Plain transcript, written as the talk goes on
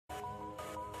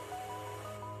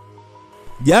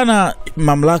Jana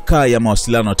mamlaka ya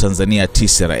mawasiliano Tanzania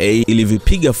TCRA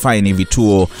ilivipiga faini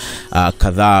vituo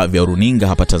kadhaa vya runinga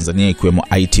hapa Tanzania, ikiwemo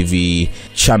ITV,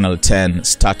 Channel 10,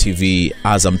 Star TV,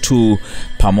 Azam 2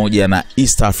 pamoja na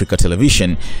East Africa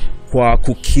Television kwa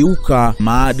kukiuka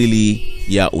maadili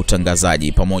ya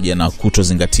utangazaji pamoja na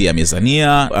kutozingatia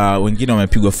mizania. Wengine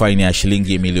wamepigwa faini ya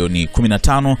shilingi milioni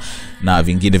 15 na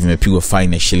vingine vimepigwa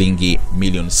faini ya shilingi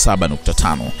milioni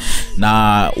 7.5,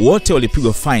 na wote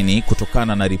walipigwa faini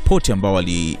kutokana na ripoti ambayo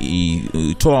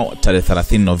walitoa tarehe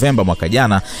 30 Novemba mwaka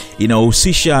jana,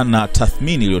 inayohusisha na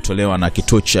tathmini iliyotolewa na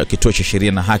kituo cha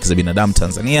sheria na haki za binadamu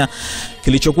Tanzania,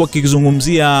 kilichokuwa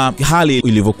kikizungumzia hali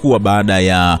ilivyokuwa baada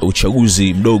ya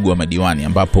uchaguzi mdogo wa madiwani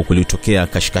ambapo kulitokea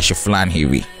kashikashi fulani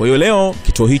hivi. Kwa hiyo leo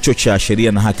kituo hicho cha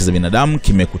sheria na haki za binadamu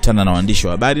kimekutana na waandishi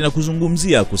wa habari na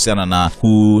kuzungumzia kuhusiana na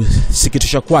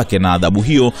kusikitisha kwake na adhabu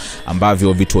hiyo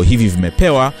ambavyo vituo hivi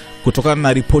vimepewa kutokana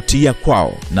na ripoti ya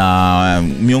kwao. Na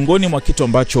miongoni mwa kitu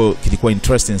ambacho kilikuwa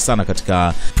interesting sana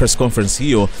katika press conference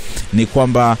hiyo ni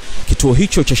kwamba kituo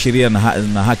hicho cha sheria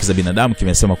na haki za binadamu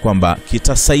kimesema kwamba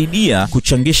kitasaidia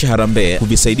kuchangisha harambee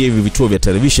kuvisaidia hivi vituo vya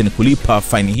television kulipa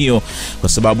faini hiyo, kwa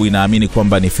sababu inaamini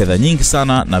kwamba ni fedha nyingi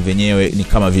sana na wenyewe ni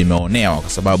kama vimeonewa, kwa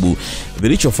sababu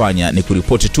vilichofanya ni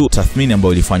kuripoti tu tathmini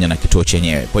ambayo ilifanya na kituo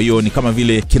chenyewe. Kwa hiyo ni kama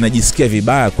vile kinajisikia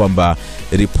vibaya kwamba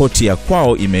ripoti ya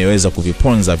kwao imeweza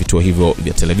kuviponza vituo hivyo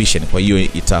vya television. Kwa hiyo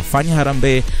itafanya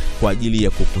harambee kwa ajili ya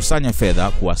kukusanya fedha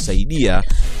kuwasaidia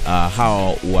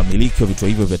hao wamiliki wa vituo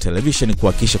hivyo vya television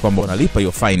kuhakikisha kwamba wanalipa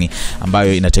hiyo faini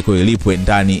ambayo inatakiwa ilipwe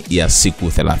ndani ya siku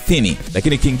 30.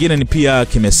 Lakini kingine ni pia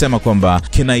kimesema kwamba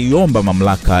kinaiomba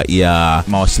mamlaka ya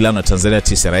mawasiliano ya Tanzania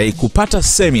TCRA kupata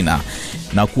semina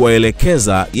na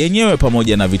kuwaelekeza yenyewe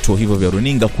pamoja na vituo hivyo vya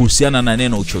runinga kuhusiana na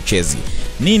neno uchochezi.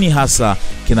 Nini hasa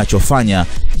kinachofanya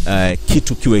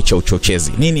kitu kiwe cha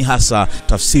uchochezi? Nini hasa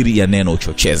tafsiri ya neno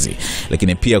uchochezi?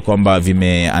 Lakini pia kwamba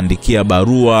vimeandikia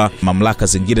barua mamlaka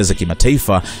zingine za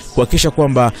kimataifa kuhakikisha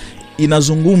kwamba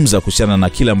inazungumza kuhusiana na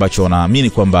kile ambacho wanaamini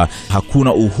kwamba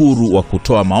hakuna uhuru wa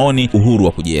kutoa maoni, uhuru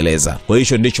wa kujieleza. Kwa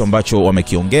hiyo ndicho ambacho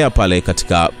wamekiongea pale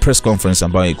katika press conference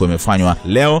ambayo ilikuwa imefanywa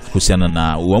leo kuhusiana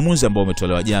na uamuzi ambao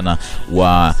umetolewa jana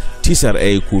wa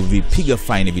TCRA kuvipiga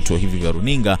faini vituo hivi vya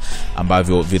runinga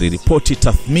ambavyo viliripoti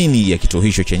tathmini ya kituo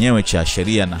hicho chenyewe cha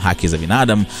sheria na haki za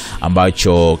binadamu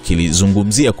ambacho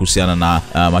kilizungumzia kuhusiana na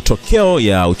matokeo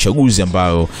ya uchaguzi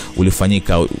ambao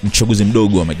ulifanyika, uchaguzi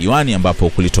mdogo wa madiwani ambapo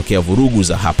kulitokea vurugu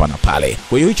za hapa na pale.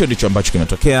 Kwa hiyo hicho ndicho ambacho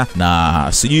kimetokea, na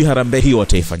sijui harambee hiyo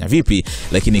wataifanya vipi,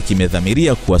 lakini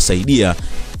kimedhamiria kuwasaidia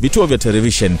vituo vya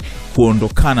television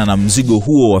kuondokana na mzigo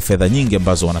huo wa fedha nyingi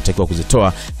ambazo wanatakiwa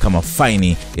kuzitoa kama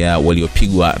faini ya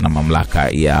waliopigwa na mamlaka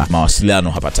ya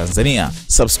mawasiliano hapa Tanzania.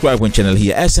 Subscribe kwenye channel hii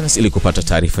ya Essence ili kupata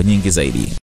taarifa nyingi zaidi.